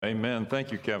Amen.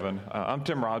 Thank you, Kevin. I'm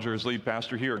Tim Rogers, lead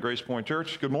pastor here at Grace Point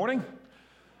Church. Good morning.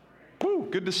 Woo,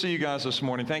 good to see you guys this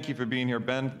morning. Thank you for being here.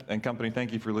 Ben and company,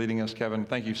 thank you for leading us. Kevin,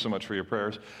 thank you so much for your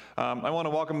prayers. I want to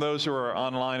welcome those who are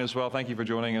online as well. Thank you for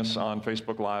joining us on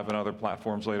Facebook Live and other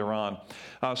platforms later on.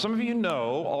 Some of you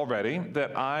know already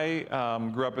that I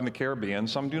grew up in the Caribbean.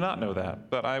 Some do not know that.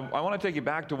 But I want to take you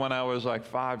back to when I was like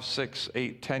 5, 6,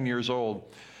 8, 10 years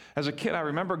old. As a kid, I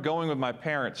remember going with my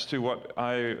parents to what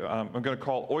I'm going to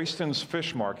call Oyston's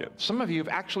Fish Market. Some of you have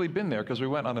actually been there because we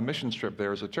went on a mission trip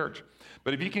there as a church.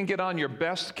 But if you can get on your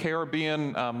best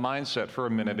Caribbean mindset for a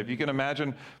minute, if you can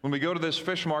imagine when we go to this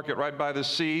fish market right by the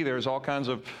sea, there's all kinds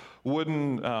of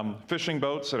wooden fishing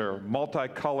boats that are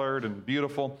multicolored and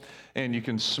beautiful, and you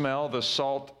can smell the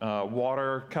salt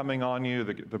water coming on you.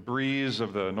 The breeze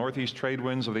of the northeast trade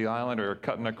winds of the island are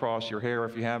cutting across your hair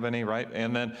if you have any, right?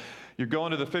 And then you go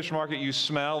into the fish market, you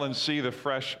smell and see the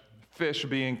fresh fish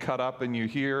being cut up, and you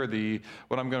hear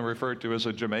what I'm going to refer to as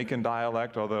a Jamaican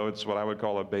dialect, although it's what I would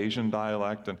call a Bayesian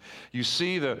dialect. And you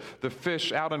see the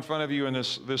fish out in front of you in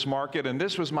this market, and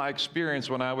this was my experience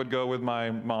when I would go with my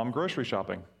mom grocery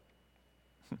shopping.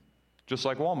 Just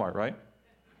like Walmart, right?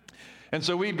 And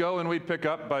so we'd go and we'd pick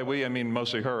up, by we, I mean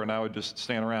mostly her, and I would just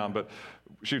stand around, but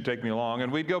she would take me along,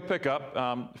 and we'd go pick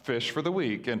up fish for the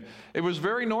week. And it was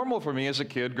very normal for me as a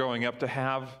kid growing up to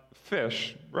have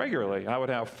fish regularly. I would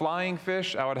have flying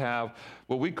fish. I would have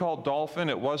what we called dolphin.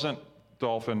 It wasn't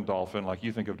dolphin, like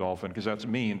you think of dolphin, because that's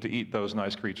mean to eat those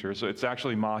nice creatures. So it's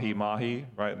actually mahi,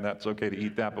 right? And that's okay to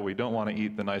eat that, but we don't want to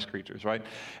eat the nice creatures, right?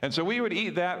 And so we would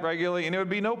eat that regularly, and it would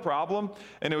be no problem,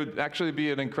 and it would actually be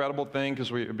an incredible thing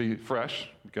because it would be fresh,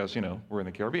 because, we're in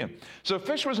the Caribbean. So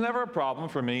fish was never a problem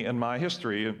for me in my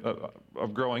history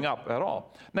of growing up at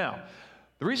all. Now,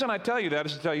 the reason I tell you that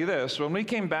is to tell you this. When we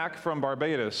came back from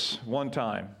Barbados one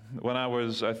time, when I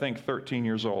was, I think, 13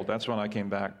 years old, that's when I came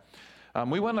back.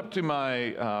 We went up to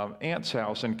my aunt's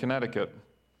house in Connecticut,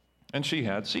 and she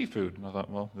had seafood. And I thought,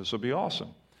 well, this will be awesome.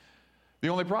 The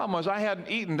only problem was I hadn't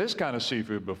eaten this kind of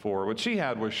seafood before. What she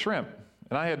had was shrimp,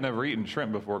 and I had never eaten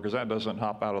shrimp before because that doesn't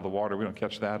hop out of the water. We don't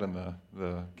catch that in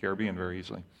the Caribbean very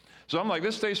easily. So I'm like,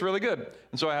 this tastes really good.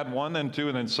 And so I had 1, then 2,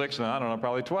 and then 6, and I don't know,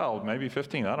 probably 12, maybe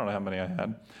 15. I don't know how many I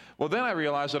had. Well, then I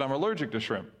realized that I'm allergic to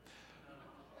shrimp.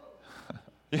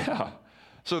 Yeah.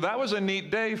 So that was a neat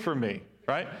day for me,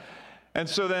 right? And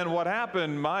so then what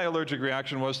happened, my allergic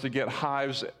reaction was to get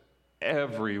hives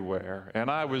everywhere.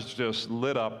 And I was just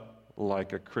lit up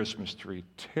like a Christmas tree,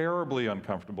 terribly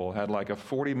uncomfortable. Had like a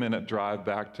 40-minute drive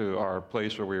back to our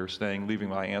place where we were staying, leaving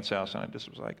my aunt's house. And I just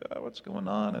was like, oh, what's going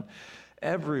on? And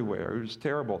everywhere, it was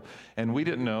terrible. And we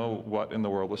didn't know what in the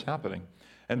world was happening.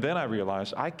 And then I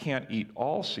realized I can't eat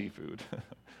all seafood,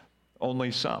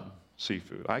 only some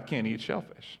seafood. I can't eat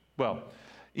shellfish. Well,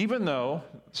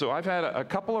 so I've had a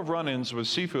couple of run-ins with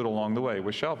seafood along the way,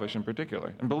 with shellfish in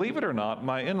particular. And believe it or not,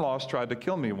 my in-laws tried to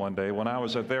kill me one day when I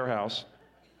was at their house.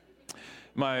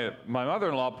 My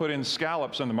mother-in-law put in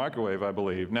scallops in the microwave, I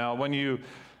believe. Now, when you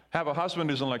have a husband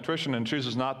who's an electrician and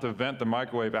chooses not to vent the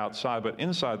microwave outside but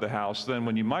inside the house, then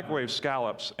when you microwave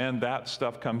scallops and that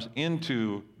stuff comes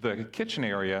into the kitchen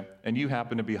area and you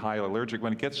happen to be highly allergic,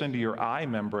 when it gets into your eye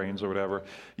membranes or whatever,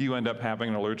 you end up having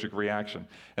an allergic reaction.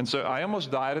 And so I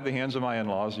almost died at the hands of my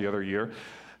in-laws the other year.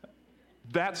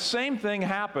 That same thing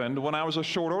happened when I was a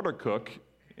short order cook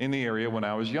in the area when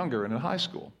I was younger and in high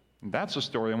school. And that's a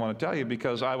story I want to tell you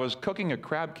because I was cooking a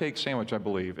crab cake sandwich, I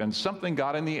believe, and something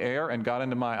got in the air and got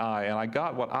into my eye, and I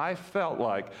got what I felt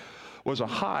like was a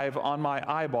hive on my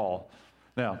eyeball.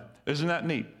 Now, isn't that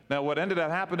neat? Now, what ended up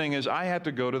happening is I had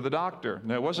to go to the doctor.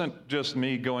 Now, it wasn't just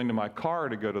me going to my car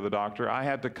to go to the doctor. I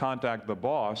had to contact the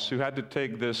boss who had to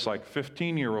take this like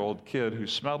 15-year-old kid who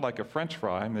smelled like a French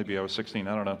fry. Maybe I was 16,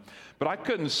 I don't know. But I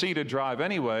couldn't see to drive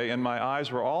anyway, and my eyes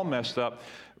were all messed up.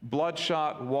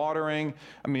 Bloodshot, watering.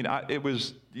 I mean,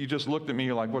 you just looked at me,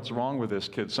 you're like, what's wrong with this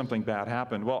kid? Something bad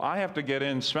happened. Well, I have to get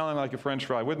in smelling like a French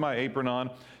fry with my apron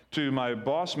on to my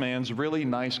boss man's really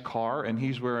nice car, and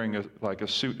he's wearing a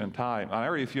suit and tie. I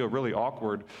already feel really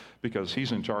awkward because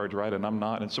he's in charge, right, and I'm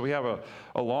not. And so we have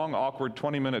a long, awkward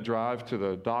 20-minute drive to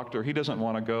the doctor. He doesn't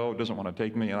want to go, doesn't want to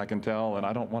take me, and I can tell, and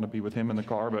I don't want to be with him in the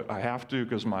car, but I have to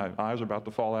because my eyes are about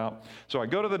to fall out. So I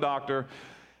go to the doctor,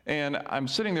 and I'm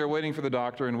sitting there waiting for the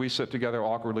doctor, and we sit together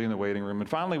awkwardly in the waiting room. And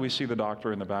finally, we see the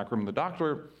doctor in the back room. The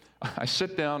doctor, I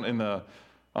sit down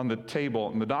on the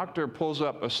table, and the doctor pulls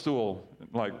up a stool,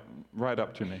 like right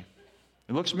up to me.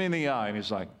 He looks me in the eye, and he's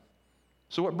like,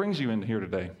 so what brings you in here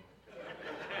today?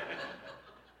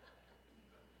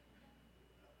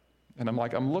 And I'm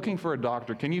like, I'm looking for a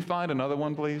doctor. Can you find another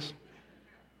one, please?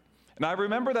 And I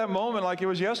remember that moment like it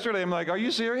was yesterday. I'm like, are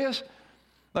you serious?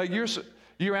 Like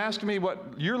you're asking me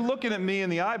you're looking at me in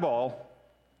the eyeball,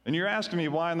 and you're asking me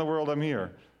why in the world I'm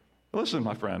here. Listen,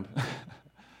 my friend.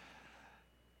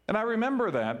 And I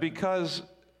remember that because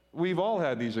we've all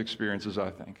had these experiences,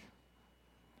 I think,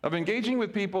 of engaging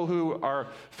with people who are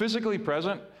physically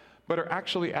present but are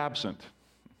actually absent.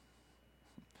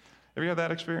 Have you had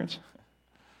that experience?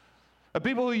 Of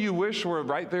people who you wish were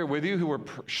right there with you, who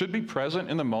should be present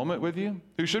in the moment with you,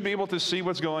 who should be able to see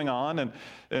what's going on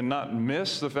and not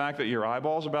miss the fact that your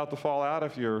eyeball's about to fall out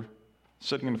if you're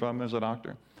sitting in front of them as a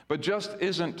doctor, but just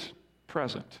isn't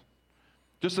present,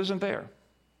 just isn't there.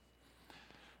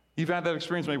 You've had that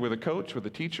experience maybe with a coach, with a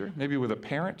teacher, maybe with a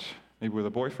parent, maybe with a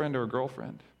boyfriend or a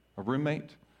girlfriend, a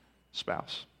roommate,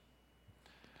 spouse.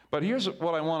 But here's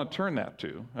what I want to turn that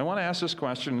to. I want to ask this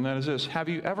question, and that is this: have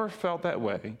you ever felt that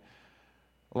way,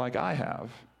 like I have,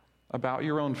 about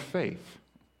your own faith?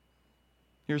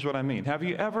 Here's what I mean. Have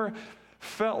you ever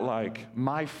felt like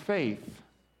my faith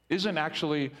isn't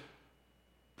actually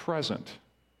present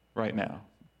right now?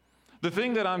 The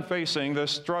thing that I'm facing, the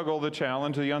struggle, the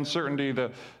challenge, the uncertainty,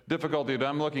 the difficulty that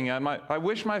I'm looking at, I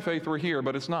wish my faith were here,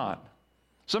 but it's not.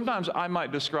 Sometimes I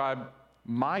might describe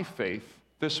my faith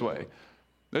this way: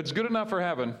 it's good enough for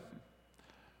heaven,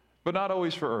 but not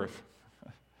always for earth.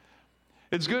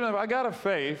 It's good enough. I got a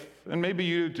faith, and maybe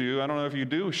you do. I don't know if you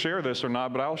do share this or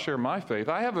not, but I'll share my faith.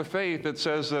 I have a faith that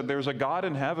says that there's a God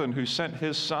in heaven who sent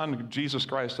his son, Jesus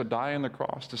Christ, to die on the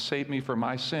cross to save me from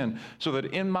my sin, so that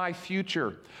in my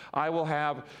future I will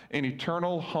have an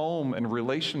eternal home and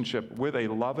relationship with a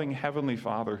loving heavenly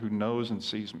Father who knows and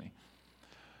sees me.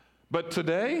 But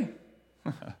today,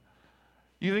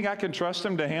 you think I can trust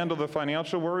him to handle the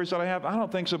financial worries that I have? I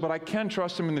don't think so, but I can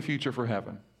trust him in the future for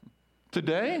heaven.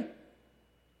 Today,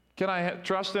 can I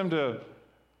trust him to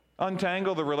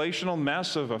untangle the relational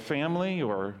mess of a family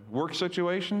or work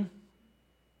situation?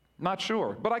 Not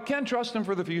sure, but I can trust him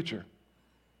for the future.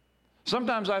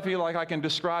 Sometimes I feel like I can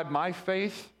describe my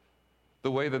faith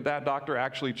the way that doctor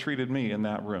actually treated me in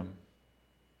that room.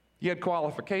 He had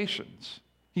qualifications.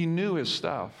 He knew his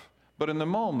stuff, but in the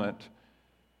moment,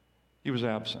 he was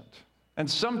absent. And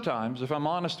sometimes, if I'm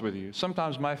honest with you,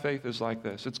 sometimes my faith is like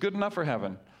this: it's good enough for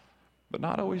heaven, but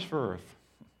not always for earth.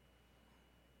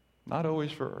 Not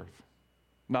always for earth.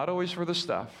 Not always for the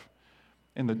stuff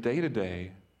in the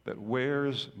day-to-day that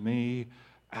wears me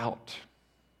out.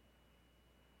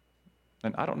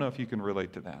 And I don't know if you can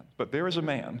relate to that, but there is a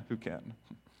man who can.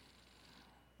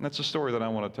 And that's a story that I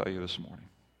want to tell you this morning.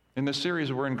 In this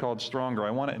series we're in called Stronger,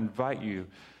 I want to invite you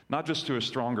not just to a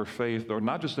stronger faith, or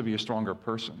not just to be a stronger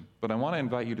person, but I want to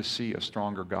invite you to see a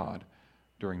stronger God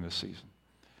during this season.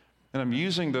 And I'm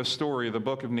using the story of the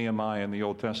book of Nehemiah in the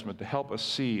Old Testament to help us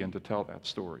see and to tell that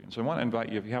story. And so I want to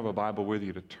invite you, if you have a Bible with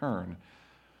you, to turn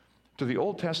to the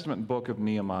Old Testament book of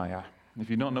Nehemiah. If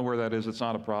you don't know where that is, it's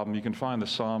not a problem. You can find the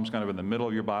Psalms kind of in the middle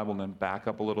of your Bible and then back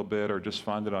up a little bit, or just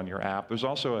find it on your app. There's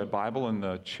also a Bible in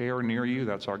the chair near you.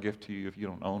 That's our gift to you if you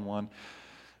don't own one.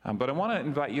 But I want to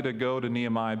invite you to go to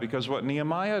Nehemiah, because what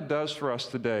Nehemiah does for us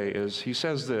today is he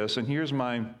says this, and here's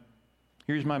my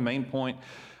main point.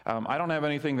 I don't have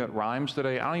anything that rhymes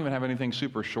today. I don't even have anything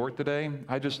super short today.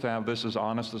 I just have this as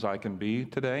honest as I can be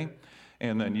today.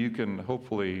 And then you can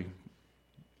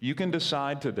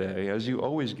decide today, as you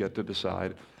always get to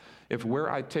decide, if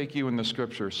where I take you in the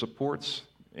scripture supports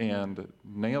and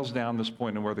nails down this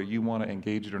point and whether you want to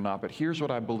engage it or not. But here's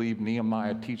what I believe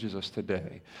Nehemiah teaches us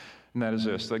today. And that is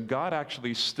this: that God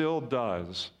actually still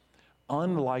does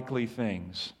unlikely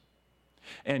things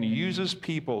and uses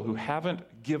people who haven't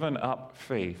given up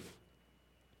faith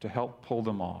to help pull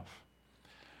them off.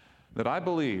 That I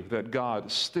believe that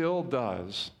God still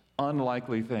does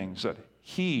unlikely things, that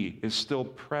he is still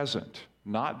present,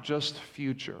 not just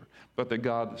future, but that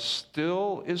God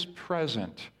still is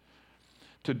present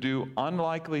to do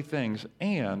unlikely things,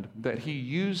 and that he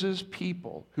uses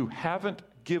people who haven't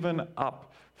given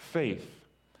up faith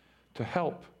to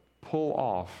help pull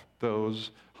off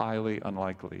those highly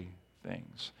unlikely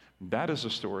things. That is a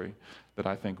story that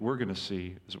I think we're going to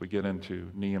see as we get into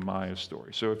Nehemiah's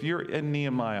story. So if you're in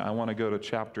Nehemiah, I want to go to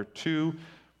chapter 2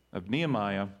 of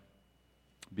Nehemiah,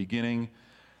 beginning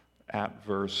at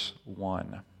verse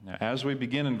 1. Now, as we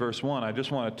begin in verse 1, I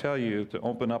just want to tell you, to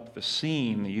open up the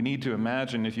scene, you need to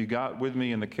imagine, if you got with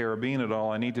me in the Caribbean at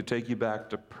all, I need to take you back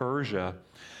to Persia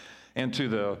and to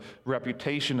the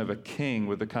reputation of a king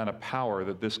with the kind of power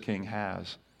that this king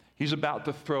has. He's about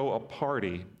to throw a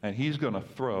party, and he's going to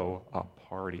throw a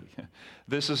party.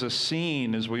 This is a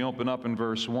scene, as we open up in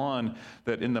verse 1,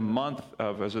 that in the month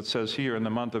of, as it says here, in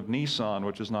the month of Nisan,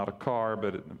 which is not a car,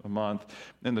 but a month,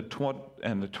 in the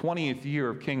 20th year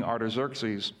of King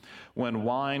Artaxerxes, When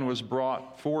wine was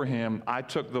brought for him, I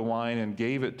took the wine and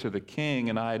gave it to the king,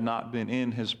 and I had not been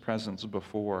in his presence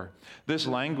before. This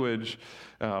language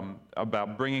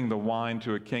about bringing the wine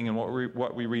to a king and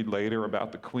what we read later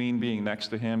about the queen being next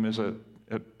to him is a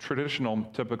traditional,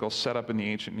 typical setup in the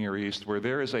ancient Near East where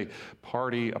there is a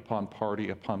party upon party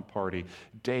upon party,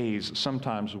 days,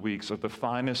 sometimes weeks, of the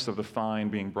finest of the fine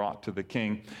being brought to the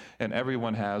king. And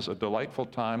everyone has a delightful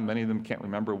time. Many of them can't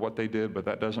remember what they did, but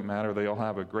that doesn't matter. They all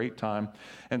have a great time.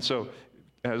 And so,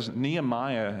 as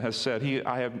Nehemiah has said,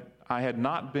 I had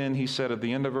not been, he said at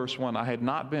the end of verse 1, I had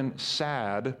not been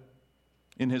sad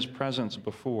in his presence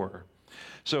before.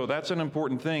 So that's an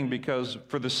important thing because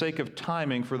for the sake of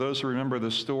timing, for those who remember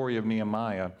the story of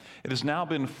Nehemiah, it has now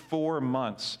been 4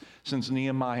 months since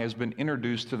Nehemiah has been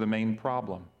introduced to the main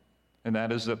problem, and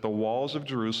that is that the walls of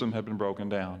Jerusalem have been broken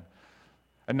down.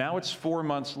 And now it's 4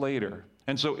 months later.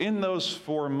 And so in those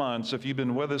 4 months, if you've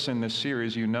been with us in this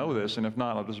series, you know this, and if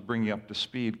not, I'll just bring you up to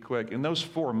speed quick. In those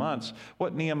 4 months,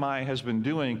 what Nehemiah has been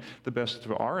doing, the best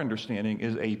of our understanding,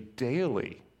 is a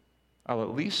daily, I'll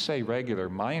at least say regular,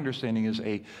 my understanding is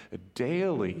a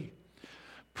daily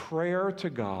prayer to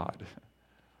God.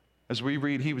 As we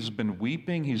read, he has been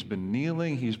weeping, he's been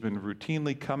kneeling, he's been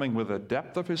routinely coming with a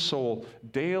depth of his soul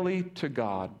daily to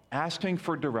God, asking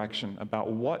for direction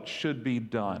about what should be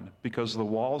done because the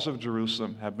walls of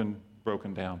Jerusalem have been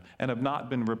broken down and have not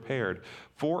been repaired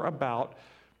for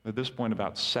at this point,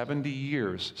 about 70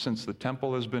 years since the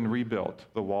temple has been rebuilt.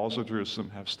 The walls of Jerusalem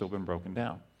have still been broken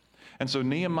down. And so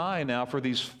Nehemiah now, for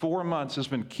these 4 months, has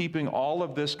been keeping all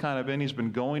of this kind of in. He's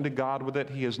been going to God with it.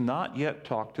 He has not yet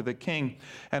talked to the king.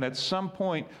 And at some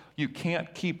point, you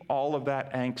can't keep all of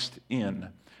that angst in.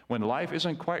 When life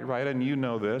isn't quite right, and you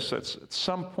know this, at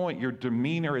some point your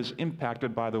demeanor is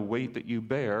impacted by the weight that you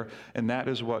bear, and that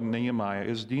is what Nehemiah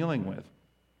is dealing with.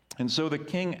 And so the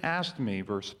king asked me,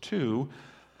 verse 2,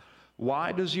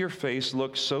 "Why does your face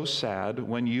look so sad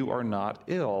when you are not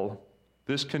ill?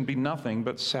 This can be nothing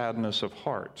but sadness of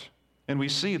heart." And we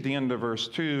see at the end of verse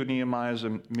 2, Nehemiah's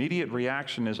immediate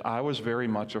reaction is, "I was very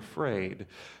much afraid."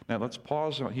 Now let's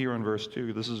pause here in verse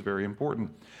 2. This is very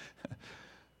important.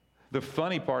 The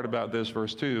funny part about this,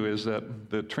 verse 2, is that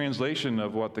the translation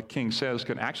of what the king says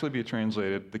can actually be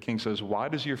translated, the king says, "Why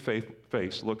does your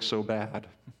face look so bad?"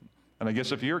 And I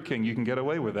guess if you're a king, you can get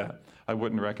away with that. I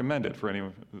wouldn't recommend it for any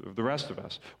of the rest of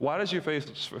us. Why does your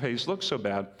face look so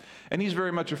bad? And he's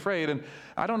very much afraid, and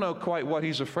I don't know quite what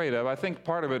he's afraid of. I think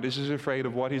part of it is he's afraid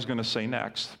of what he's going to say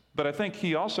next. But I think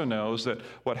he also knows that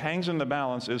what hangs in the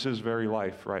balance is his very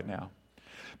life right now.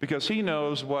 Because he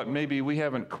knows what maybe we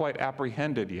haven't quite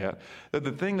apprehended yet, that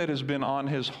the thing that has been on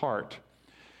his heart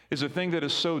is a thing that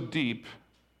is so deep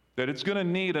that it's going to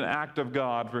need an act of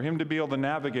God for him to be able to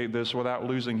navigate this without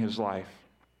losing his life.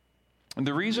 And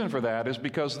the reason for that is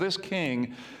because this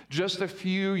king, just a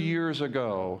few years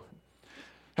ago,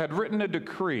 had written a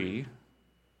decree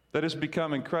that has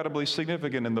become incredibly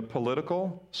significant in the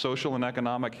political, social, and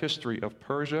economic history of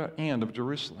Persia and of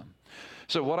Jerusalem.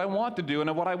 So what I want to do,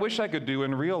 and what I wish I could do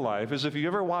in real life, is if you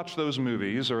ever watch those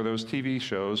movies or those TV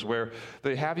shows where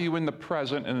they have you in the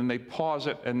present and then they pause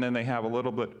it and then they have a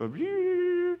little bit of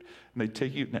and they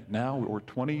take you, now we're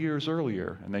 20 years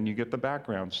earlier, and then you get the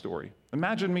background story.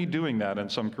 Imagine me doing that in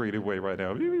some creative way right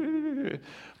now.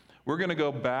 We're going to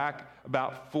go back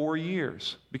about 4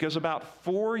 years, because about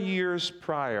 4 years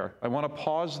prior, I want to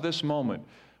pause this moment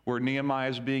where Nehemiah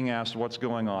is being asked what's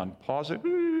going on. Pause it,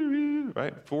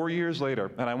 right? 4 years later,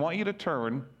 and I want you to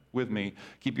turn with me.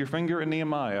 Keep your finger in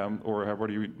Nehemiah, or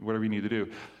whatever you need to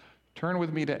do. Turn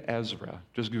with me to Ezra.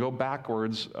 Just go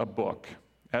backwards a book.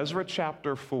 Ezra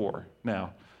chapter 4.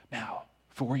 Now,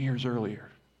 4 years earlier,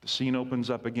 the scene opens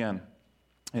up again.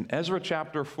 In Ezra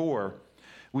chapter 4,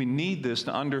 we need this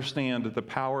to understand the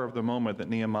power of the moment that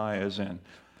Nehemiah is in.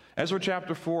 Ezra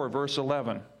chapter 4, verse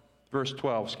 12.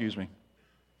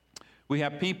 We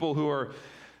have people who are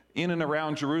in and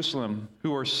around Jerusalem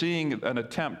who are seeing an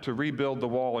attempt to rebuild the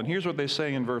wall. And here's what they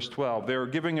say in verse 12. They're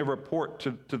giving a report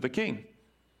to the king,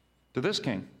 to this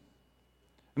king.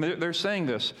 And they're saying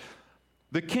this.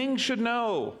 "The king should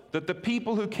know that the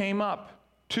people who came up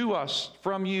to us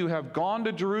from you have gone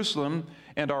to Jerusalem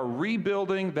and are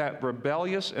rebuilding that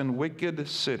rebellious and wicked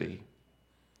city.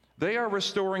 They are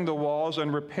restoring the walls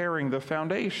and repairing the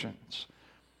foundations.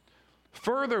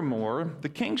 Furthermore, the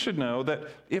king should know that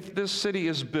if this city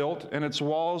is built and its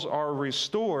walls are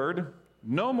restored,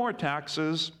 no more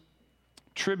taxes,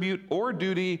 tribute, or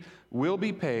duty will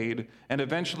be paid, and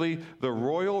eventually the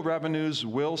royal revenues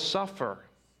will suffer.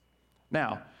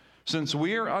 Now, since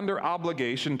we are under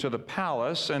obligation to the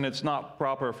palace, and it's not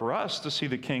proper for us to see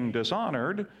the king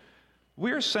dishonored,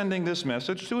 we're sending this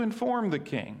message to inform the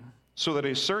king, so that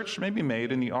a search may be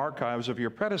made in the archives of your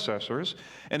predecessors,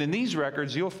 and in these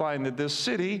records you'll find that this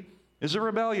city is a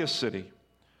rebellious city,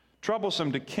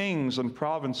 troublesome to kings and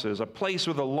provinces, a place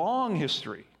with a long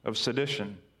history of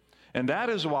sedition. And that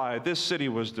is why this city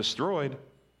was destroyed.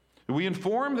 We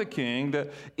inform the king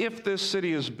that if this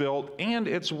city is built and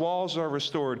its walls are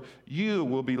restored, you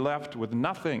will be left with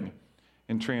nothing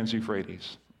in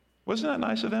Trans-Euphrates. Wasn't that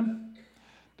nice of them?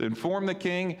 To inform the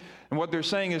king, and what they're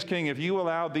saying is, king, if you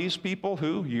allow these people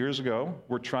who, years ago,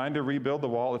 were trying to rebuild the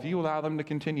wall, if you allow them to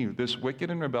continue, this wicked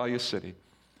and rebellious city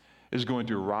is going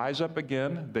to rise up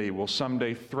again. They will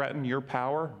someday threaten your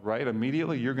power, right?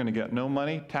 Immediately, you're going to get no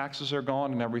money, taxes are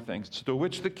gone, and everything. To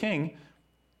which the king,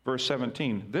 verse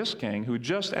 17, this king, who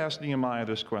just asked Nehemiah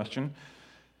this question,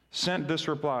 sent this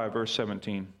reply, verse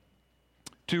 17.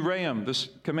 To Raham, this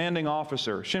commanding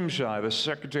officer, Shimshai, the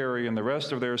secretary, and the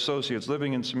rest of their associates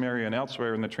living in Samaria and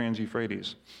elsewhere in the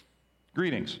Trans-Euphrates.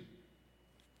 Greetings.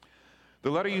 The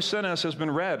letter you sent us has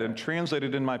been read and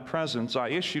translated in my presence. I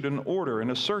issued an order, and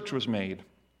a search was made.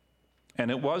 And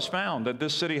it was found that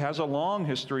this city has a long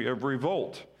history of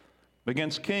revolt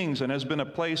against kings and has been a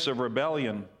place of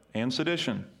rebellion and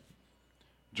sedition.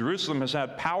 Jerusalem has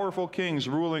had powerful kings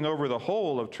ruling over the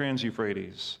whole of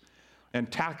Trans-Euphrates, and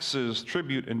taxes,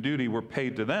 tribute, and duty were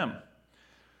paid to them.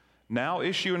 Now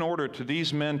issue an order to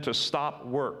these men to stop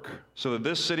work, so that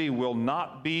this city will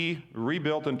not be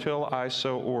rebuilt until I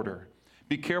so order.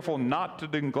 Be careful not to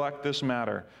neglect this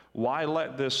matter. Why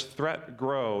let this threat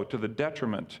grow to the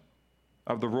detriment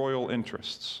of the royal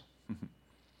interests?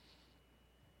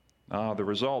 The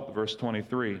result, verse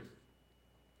 23.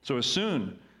 So as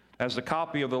soon as the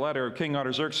copy of the letter of King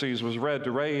Artaxerxes was read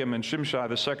to Raham and Shimshai,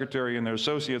 the secretary, and their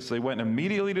associates, they went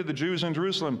immediately to the Jews in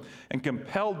Jerusalem and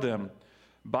compelled them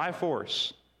by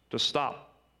force to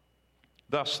stop.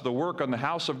 Thus, the work on the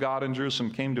house of God in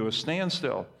Jerusalem came to a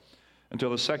standstill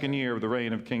until the second year of the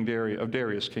reign of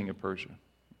Darius, king of Persia.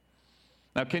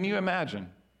 Now, can you imagine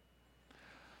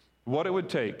what it would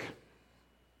take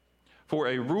for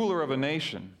a ruler of a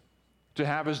nation to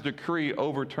have his decree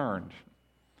overturned?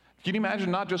 Can you imagine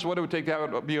not just what it would take to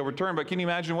have it be overturned, but can you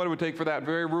imagine what it would take for that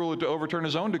very ruler to overturn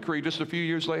his own decree just a few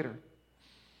years later?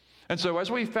 And so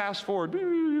as we fast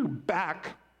forward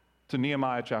back to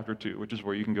Nehemiah chapter 2, which is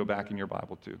where you can go back in your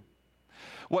Bible too.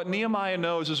 What Nehemiah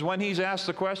knows is when he's asked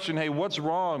the question, hey, what's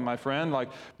wrong, my friend?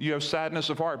 Like, you have sadness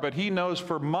of heart. But he knows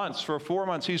for 4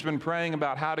 months, he's been praying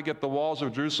about how to get the walls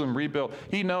of Jerusalem rebuilt.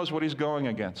 He knows what he's going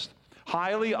against.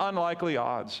 Highly unlikely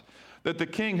odds that the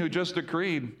king who just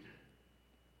decreed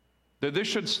that this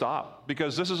should stop,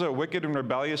 because this is a wicked and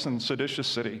rebellious and seditious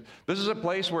city. This is a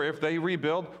place where if they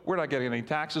rebuild, we're not getting any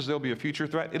taxes. There'll be a future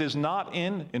threat. It is not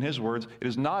in his words, it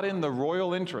is not in the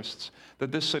royal interests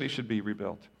that this city should be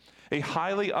rebuilt. A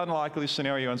highly unlikely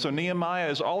scenario. And so Nehemiah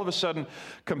is all of a sudden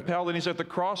compelled, and he's at the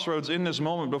crossroads in this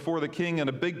moment before the king in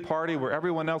a big party where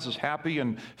everyone else is happy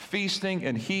and feasting,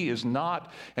 and he is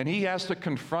not. And he has to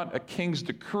confront a king's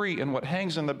decree, and what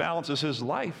hangs in the balance is his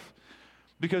life.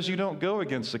 Because you don't go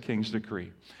against the king's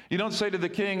decree. You don't say to the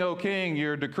king, oh, king,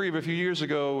 your decree of a few years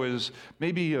ago is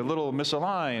maybe a little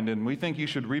misaligned, and we think you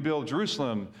should rebuild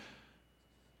Jerusalem.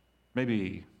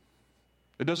 Maybe.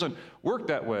 It doesn't work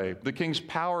that way. The king's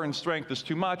power and strength is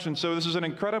too much, and so this is an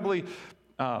incredibly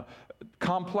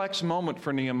complex moment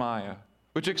for Nehemiah,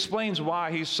 which explains why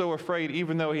he's so afraid,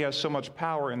 even though he has so much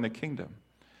power in the kingdom.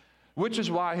 Which is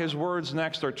why his words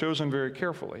next are chosen very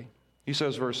carefully. He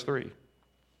says, verse 3.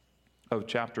 Of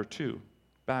chapter 2,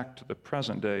 back to the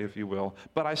present day, if you will.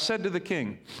 But I said to the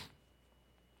king,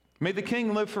 may the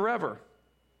king live forever.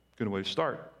 Good way to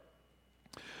start.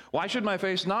 Why should my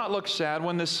face not look sad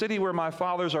when the city where my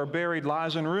fathers are buried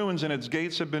lies in ruins and its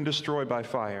gates have been destroyed by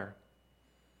fire?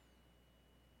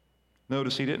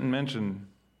 Notice he didn't mention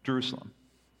Jerusalem.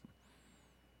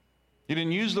 He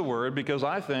didn't use the word because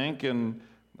I think it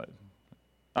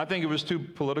was too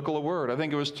political a word. I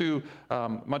think it was too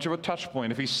much of a touch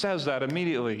point. If he says that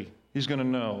immediately, he's going to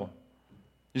know.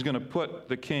 He's going to put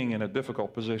the king in a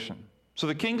difficult position. So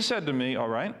the king said to me, all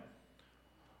right,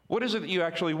 what is it that you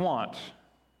actually want?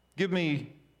 Give me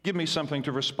something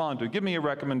to respond to. Give me a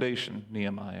recommendation,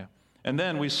 Nehemiah. And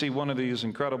then we see one of these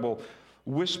incredible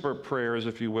whisper prayers,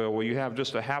 if you will, where you have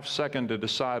just a half second to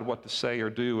decide what to say or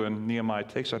do, and Nehemiah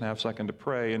takes that half second to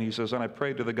pray, and he says, and I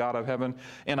prayed to the God of heaven,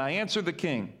 and I answered the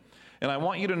king. And I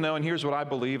want you to know, and here's what I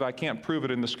believe. I can't prove it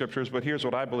in the scriptures, but here's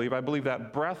what I believe. I believe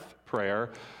that breath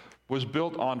prayer was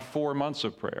built on 4 months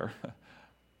of prayer.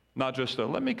 Not just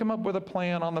let me come up with a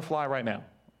plan on the fly right now.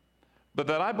 But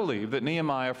that I believe that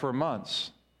Nehemiah for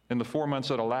months, in the 4 months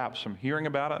that elapsed from hearing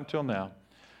about it until now,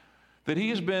 that he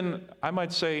has been, I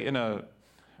might say,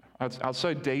 I'll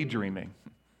say daydreaming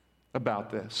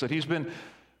about this, that he's been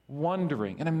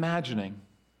wondering and imagining,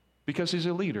 because he's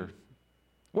a leader,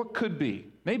 what could be,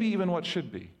 maybe even what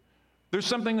should be. There's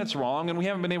something that's wrong, and we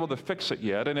haven't been able to fix it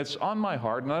yet, and it's on my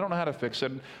heart, and I don't know how to fix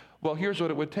it. Well, here's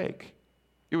what it would take.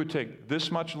 It would take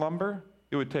this much lumber.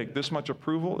 It would take this much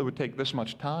approval. It would take this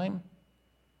much time.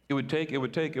 It would take,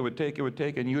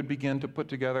 and you would begin to put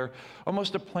together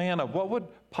almost a plan of what would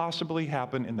possibly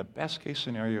happen in the best case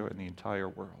scenario in the entire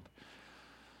world.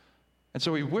 And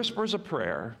so he whispers a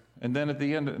prayer, and then at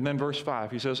the end, and then verse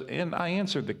 5, he says, and I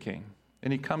answered the king.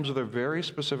 And he comes with a very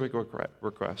specific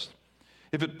request.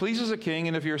 If it pleases the king,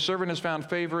 and if your servant has found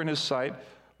favor in his sight,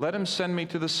 let him send me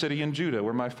to the city in Judah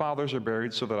where my fathers are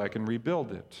buried so that I can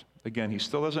rebuild it. Again, he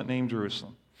still doesn't name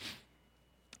Jerusalem.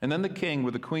 And then the king,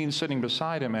 with the queen sitting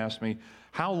beside him, asked me,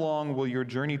 how long will your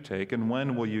journey take, and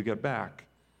when will you get back?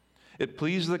 It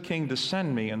pleased the king to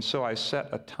send me, and so I set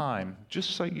a time.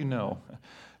 Just so you know,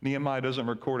 Nehemiah doesn't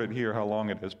record it here how long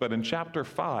it is, but in chapter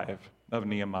 5 of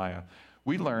Nehemiah,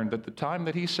 we learned that the time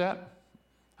that he set,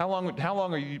 how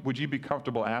long would you be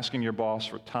comfortable asking your boss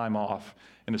for time off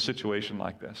in a situation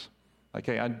like this? Like,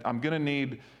 hey, I'm going to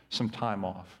need some time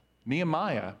off.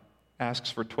 Nehemiah asks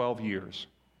for 12 years.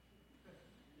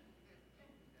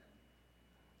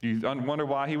 You wonder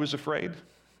why he was afraid?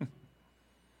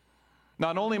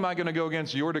 Not only am I going to go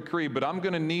against your decree, but I'm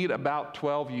going to need about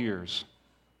 12 years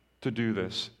to do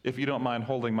this, if you don't mind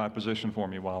holding my position for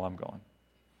me while I'm gone.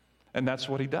 And that's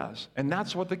what he does. And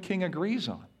that's what the king agrees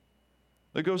on.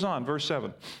 It goes on, verse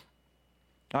 7.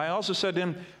 I also said to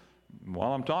him,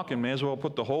 while I'm talking, may as well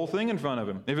put the whole thing in front of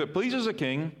him. If it pleases the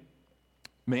king,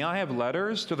 may I have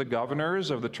letters to the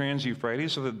governors of the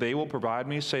Trans-Euphrates so that they will provide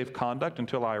me safe conduct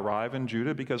until I arrive in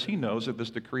Judah? Because he knows that this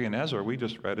decree in Ezra we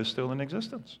just read is still in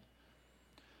existence.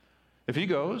 If he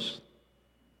goes,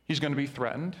 he's going to be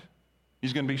threatened.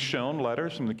 He's going to be shown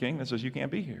letters from the king that says, you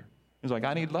can't be here. He's like,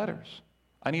 I need letters.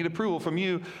 I need approval from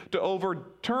you to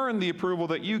overturn the approval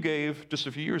that you gave just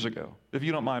a few years ago. If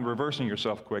you don't mind reversing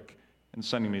yourself quick and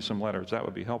sending me some letters, that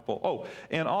would be helpful. Oh,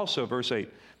 and also, verse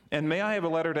 8, and may I have a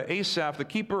letter to Asaph, the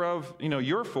keeper of,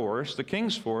 your forest, the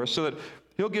king's forest, so that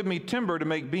he'll give me timber to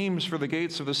make beams for the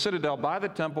gates of the citadel by the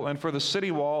temple and for the city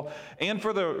wall and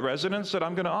for the residence that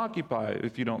I'm going to occupy,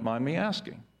 if you don't mind me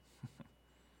asking.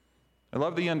 I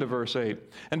love the end of verse 8.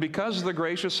 And because the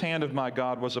gracious hand of my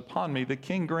God was upon me, the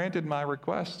king granted my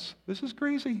requests. This is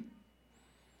crazy.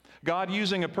 God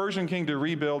using a Persian king to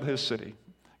rebuild his city.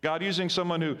 God using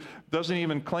someone who doesn't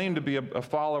even claim to be a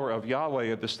follower of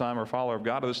Yahweh at this time or a follower of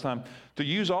God at this time to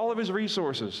use all of his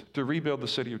resources to rebuild the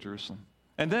city of Jerusalem.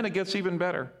 And then it gets even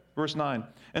better. Verse 9.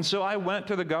 And so I went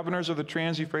to the governors of the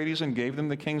Trans-Euphrates and gave them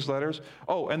the king's letters.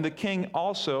 Oh, and the king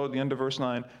also, at the end of verse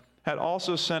 9, had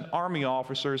also sent army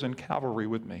officers and cavalry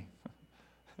with me.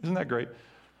 Isn't that great?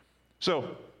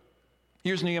 So,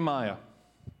 here's Nehemiah.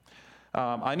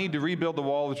 I need to rebuild the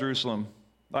wall of Jerusalem.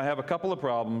 I have a couple of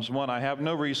problems. One, I have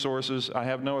no resources, I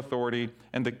have no authority,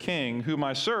 and the king, whom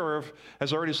I serve,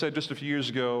 has already said just a few years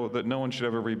ago that no one should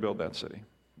ever rebuild that city.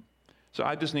 So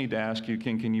I just need to ask you,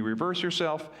 king, can you reverse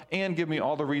yourself and give me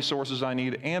all the resources I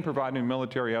need and provide me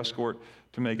military escort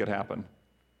to make it happen?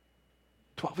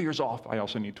 12 years off. I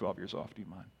also need 12 years off. Do you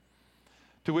mind?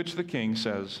 To which the king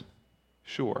says,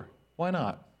 sure. Why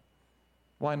not?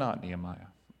 Why not, Nehemiah?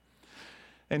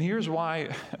 And here's why,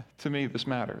 to me, this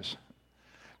matters.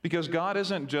 Because God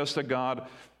isn't just a God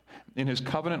in his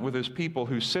covenant with his people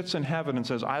who sits in heaven and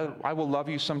says, I will love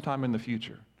you sometime in the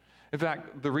future. In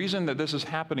fact, the reason that this is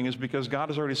happening is because God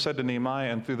has already said to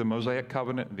Nehemiah and through the Mosaic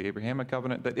covenant and the Abrahamic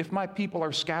covenant that if my people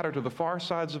are scattered to the far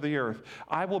sides of the earth,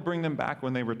 I will bring them back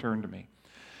when they return to me.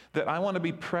 That I want to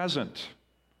be present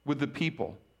with the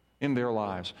people in their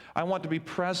lives. I want to be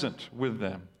present with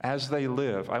them as they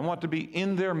live. I want to be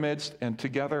in their midst and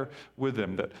together with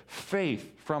them. That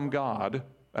faith from God,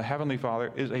 a heavenly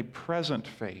Father, is a present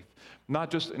faith, not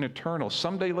just an eternal,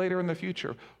 someday later in the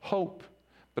future, hope,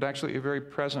 but actually a very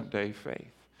present day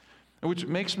faith. Which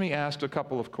makes me ask a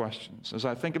couple of questions. As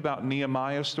I think about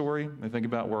Nehemiah's story, I think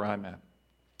about where I'm at.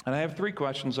 And I have 3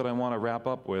 questions that I want to wrap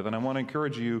up with, and I want to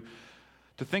encourage you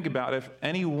to think about if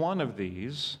any one of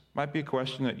these might be a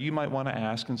question that you might want to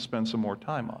ask and spend some more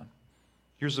time on.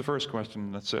 Here's the first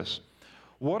question, that's this.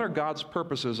 What are God's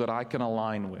purposes that I can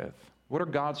align with? What are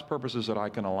God's purposes that I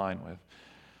can align with?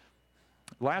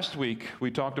 Last week, we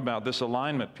talked about this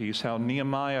alignment piece, how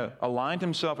Nehemiah aligned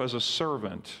himself as a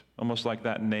servant almost like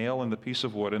that nail in the piece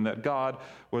of wood, and that God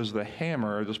was the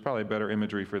hammer. There's probably better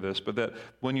imagery for this, but that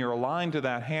when you're aligned to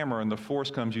that hammer and the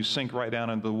force comes, you sink right down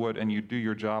into the wood and you do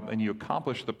your job and you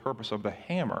accomplish the purpose of the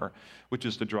hammer, which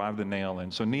is to drive the nail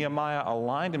in. So Nehemiah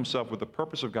aligned himself with the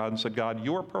purpose of God and said, God,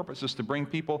 your purpose is to bring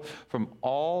people from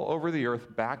all over the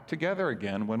earth back together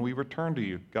again when we return to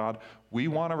you. God, we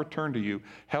want to return to you.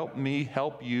 Help me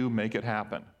help you make it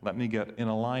happen. Let me get in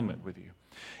alignment with you.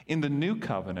 In the new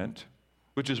covenant,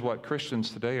 which is what Christians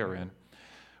today are in,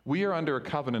 we are under a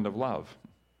covenant of love.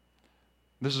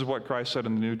 This is what Christ said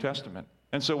in the New Testament.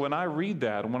 And so when I read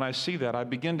that and when I see that, I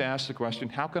begin to ask the question,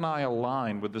 how can I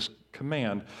align with this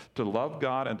command to love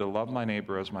God and to love my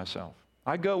neighbor as myself?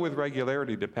 I go with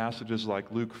regularity to passages like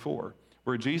Luke 4,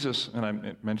 where Jesus, and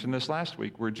I mentioned this last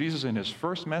week, where Jesus in his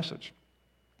first message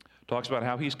talks about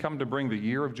how he's come to bring the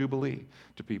year of Jubilee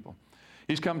to people.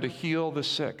 He's come to heal the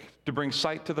sick, to bring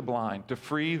sight to the blind, to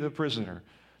free the prisoner,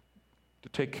 to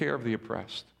take care of the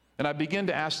oppressed. And I begin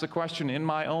to ask the question in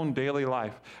my own daily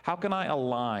life, how can I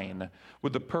align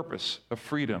with the purpose of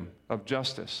freedom, of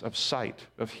justice, of sight,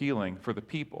 of healing for the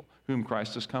people whom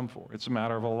Christ has come for? It's a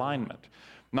matter of alignment.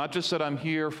 Not just that I'm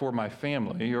here for my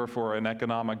family or for an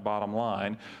economic bottom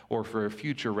line or for a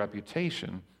future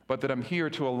reputation, but that I'm here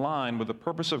to align with the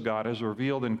purpose of God as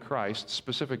revealed in Christ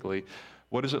specifically.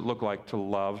 What does it look like to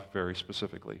love very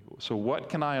specifically? So what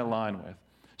can I align with?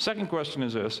 Second question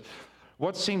is this: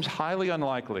 what seems highly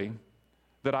unlikely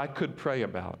that I could pray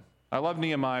about? I love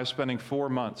Nehemiah spending 4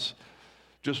 months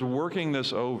just working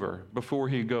this over before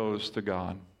he goes to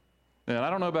God. And I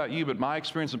don't know about you, but my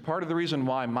experience, and part of the reason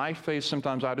why my faith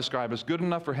sometimes I describe as good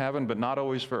enough for heaven but not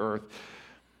always for earth,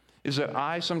 is that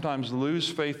I sometimes lose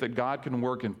faith that God can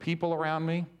work in people around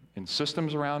me, in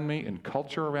systems around me, in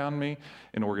culture around me,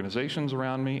 in organizations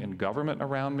around me, in government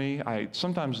around me. I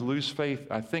sometimes lose faith.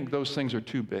 I think those things are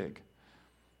too big.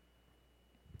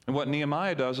 And what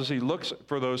Nehemiah does is he looks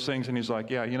for those things and he's like,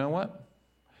 yeah, you know what?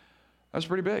 That's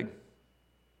pretty big.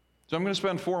 So I'm going to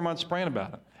spend 4 months praying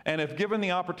about it. And if given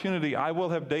the opportunity, I will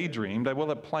have daydreamed, I will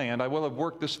have planned, I will have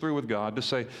worked this through with God to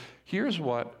say, here's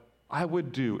what I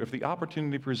would do if the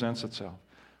opportunity presents itself.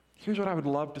 Here's what I would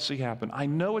love to see happen. I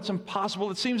know it's impossible.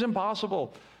 It seems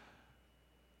impossible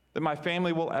that my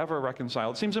family will ever reconcile.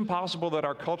 It seems impossible that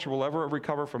our culture will ever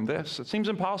recover from this. It seems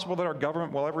impossible that our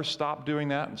government will ever stop doing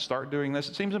that and start doing this.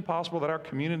 It seems impossible that our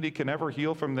community can ever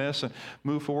heal from this and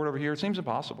move forward over here. It seems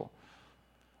impossible.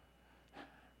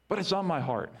 But it's on my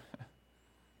heart.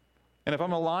 And if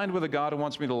I'm aligned with a God who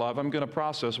wants me to love, I'm going to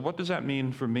process, what does that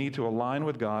mean for me to align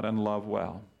with God and love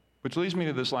well? Which leads me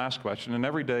to this last question. And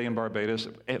every day in Barbados,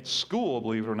 at school,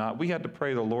 believe it or not, we had to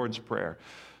pray the Lord's Prayer.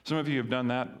 Some of you have done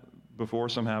that before,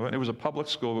 some haven't. It was a public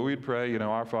school, but we'd pray,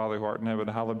 our Father who art in heaven,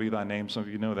 hallowed be thy name. Some of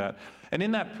you know that. And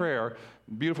in that prayer,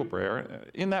 beautiful prayer,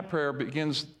 in that prayer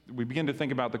we begin to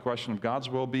think about the question of God's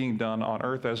will being done on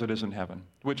earth as it is in heaven.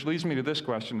 Which leads me to this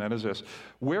question, that is this: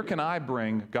 where can I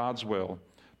bring God's will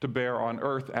to bear on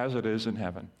earth as it is in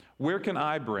heaven? Where can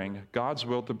I bring God's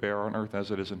will to bear on earth as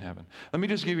it is in heaven? Let me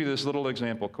just give you this little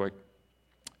example quick.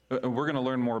 We're going to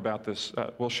learn more about this.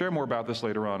 We'll share more about this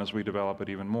later on as we develop it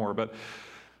even more. But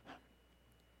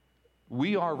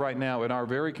we are right now in our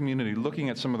very community looking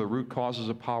at some of the root causes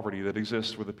of poverty that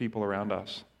exist with the people around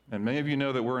us. And many of you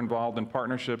know that we're involved in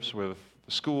partnerships with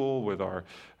the school, with our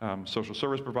social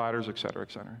service providers, et cetera,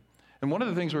 et cetera. And one of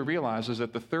the things we realize is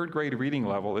that the third grade reading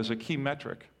level is a key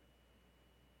metric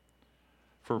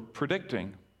for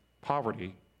predicting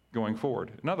poverty going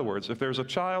forward. In other words, if there's a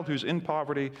child who's in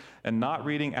poverty and not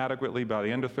reading adequately by the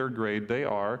end of third grade, they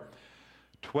are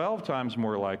 12 times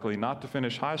more likely not to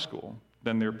finish high school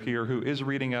than their peer who is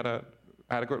reading at an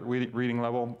adequate reading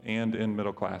level and in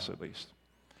middle class at least.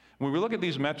 When we look at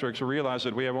these metrics, we realize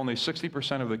that we have only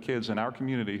 60% of the kids in our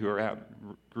community who are at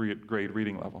grade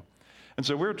reading level. And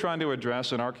so we're trying to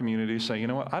address in our community, say, you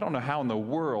know what, I don't know how in the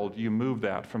world you move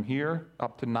that from here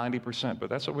up to 90%, but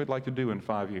that's what we'd like to do in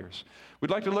 5 years. We'd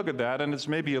like to look at that, and it's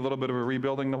maybe a little bit of a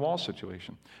rebuilding the wall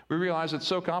situation. We realize it's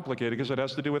so complicated because it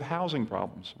has to do with housing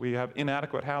problems. We have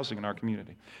inadequate housing in our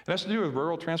community. It has to do with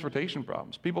rural transportation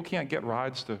problems. People can't get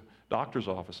rides to doctor's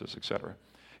offices, et cetera.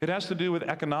 It has to do with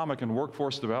economic and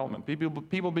workforce development,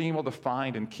 people being able to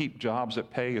find and keep jobs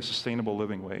that pay a sustainable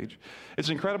living wage. It's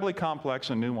incredibly complex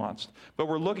and nuanced, but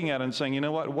we're looking at it and saying, you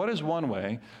know what is one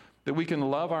way that we can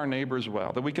love our neighbors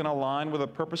well, that we can align with the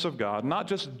purpose of God, not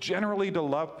just generally to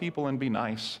love people and be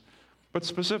nice, but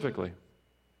specifically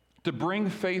to bring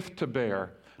faith to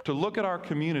bear, to look at our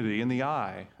community in the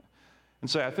eye and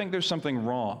say, I think there's something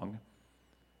wrong.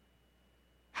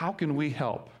 How can we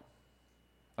help?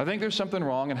 I think there's something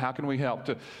wrong, and how can we help?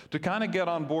 To kind of get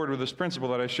on board with this principle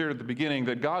that I shared at the beginning,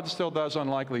 that God still does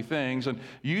unlikely things and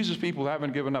uses people who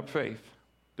haven't given up faith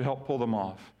to help pull them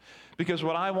off. Because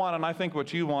what I want, and I think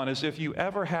what you want, is if you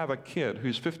ever have a kid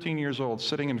who's 15 years old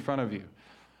sitting in front of you,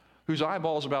 whose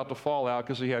eyeball's about to fall out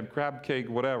because he had crab cake,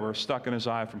 whatever, stuck in his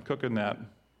eye from cooking that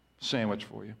sandwich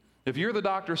for you. If you're the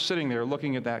doctor sitting there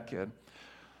looking at that kid,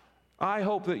 I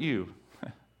hope that you,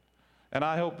 and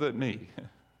I hope that me,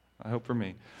 I hope for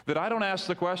me, that I don't ask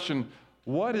the question,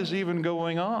 what is even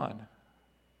going on?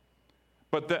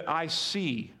 But that I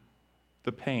see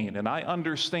the pain and I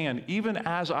understand, even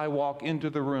as I walk into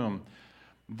the room,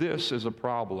 this is a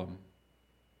problem.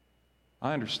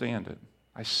 I understand it.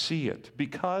 I see it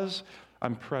because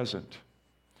I'm present.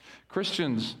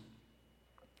 Christians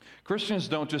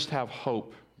don't just have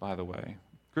hope, by the way.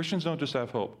 Christians don't just have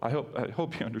hope. I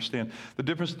hope you understand the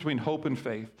difference between hope and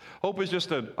faith. Hope is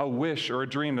just a wish or a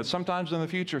dream that sometimes in the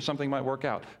future something might work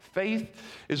out. Faith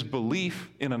is belief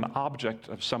in an object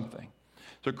of something.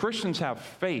 So Christians have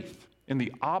faith in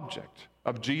the object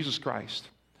of Jesus Christ.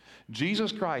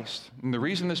 Jesus Christ, and the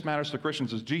reason this matters to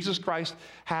Christians is Jesus Christ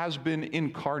has been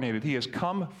incarnated. He has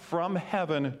come from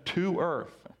heaven to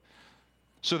earth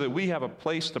so that we have a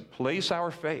place to place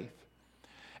our faith.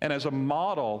 And as a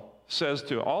model says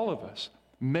to all of us,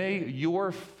 may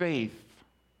your faith,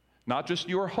 not just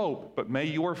your hope, but may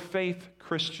your faith,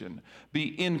 Christian,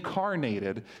 be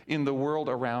incarnated in the world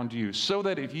around you, so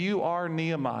that if you are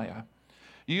Nehemiah,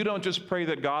 you don't just pray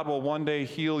that God will one day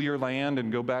heal your land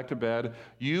and go back to bed.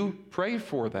 You pray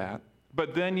for that,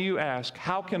 but then you ask,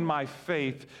 how can my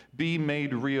faith be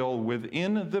made real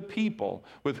within the people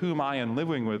with whom I am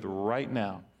living with right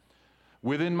now?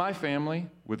 Within my family,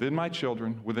 within my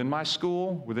children, within my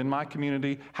school, within my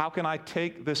community, how can I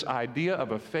take this idea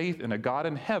of a faith in a God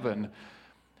in heaven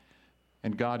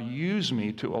and God use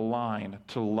me to align,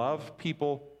 to love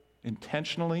people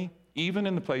intentionally, even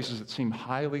in the places that seem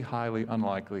highly, highly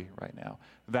unlikely right now?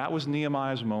 That was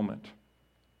Nehemiah's moment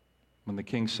when the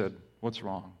king said, what's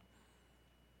wrong?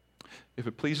 If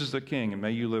it pleases the king, and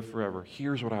may you live forever,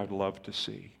 here's what I would love to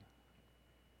see.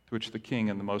 To which the king,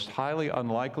 in the most highly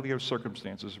unlikely of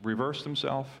circumstances, reversed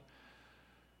himself,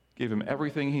 gave him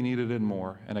everything he needed and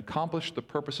more, and accomplished the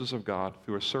purposes of God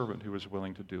through a servant who was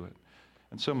willing to do it.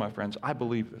 And so, my friends, I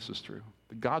believe this is true.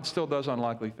 That God still does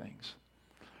unlikely things.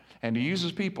 And he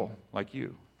uses people like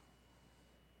you.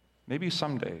 Maybe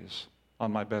some days,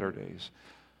 on my better days,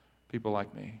 people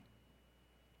like me,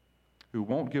 who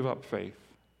won't give up faith.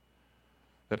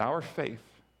 That our faith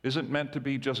isn't meant to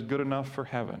be just good enough for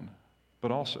heaven, but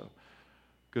also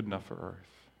good enough for earth.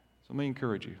 So let me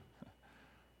encourage you.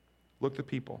 Look the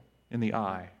people in the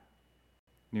eye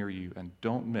near you and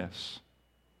don't miss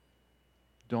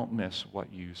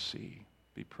what you see.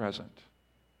 Be present.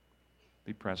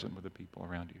 Be present with the people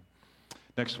around you.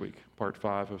 Next week, part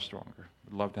 5 of Stronger.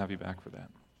 We'd love to have you back for that.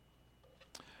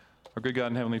 Our good God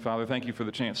and Heavenly Father, thank you for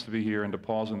the chance to be here and to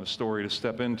pause in the story, to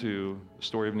step into the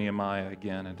story of Nehemiah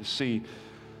again and to see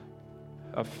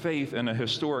a faith and a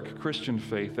historic Christian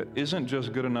faith that isn't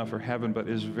just good enough for heaven, but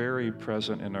is very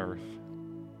present in earth.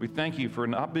 We thank you for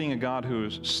not being a God who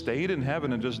has stayed in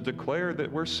heaven and just declared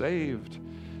that we're saved,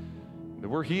 that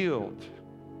we're healed,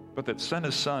 but that sent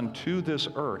his Son to this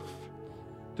earth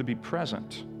to be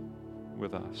present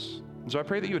with us. And so I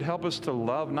pray that you would help us to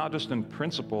love not just in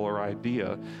principle or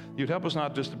idea. You'd help us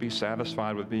not just to be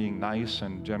satisfied with being nice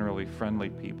and generally friendly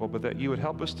people, but that you would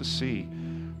help us to see,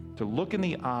 to look in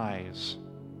the eyes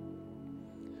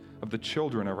of the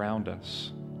children around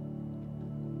us,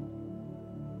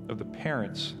 of the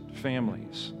parents,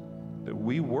 families that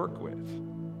we work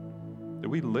with, that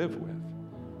we live with,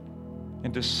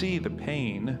 and to see the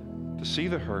pain, to see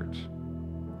the hurt,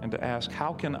 and to ask,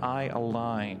 how can I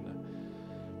align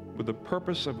with the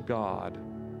purpose of God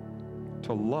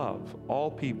to love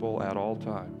all people at all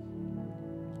time?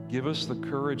 Give us the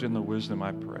courage and the wisdom,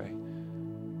 I pray,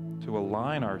 to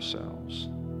align ourselves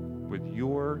with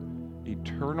your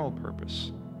eternal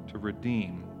purpose to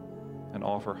redeem and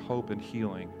offer hope and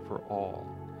healing for all.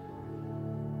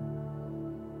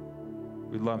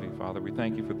 We love you, Father. We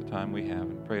thank you for the time we have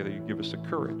and pray that you give us the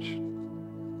courage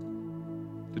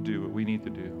to do what we need to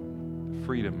do, the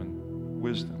freedom and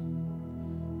wisdom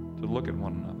to look at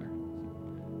one another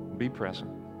and be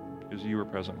present as you are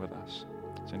present with us.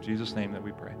 It's in Jesus' name that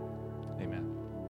we pray. Amen.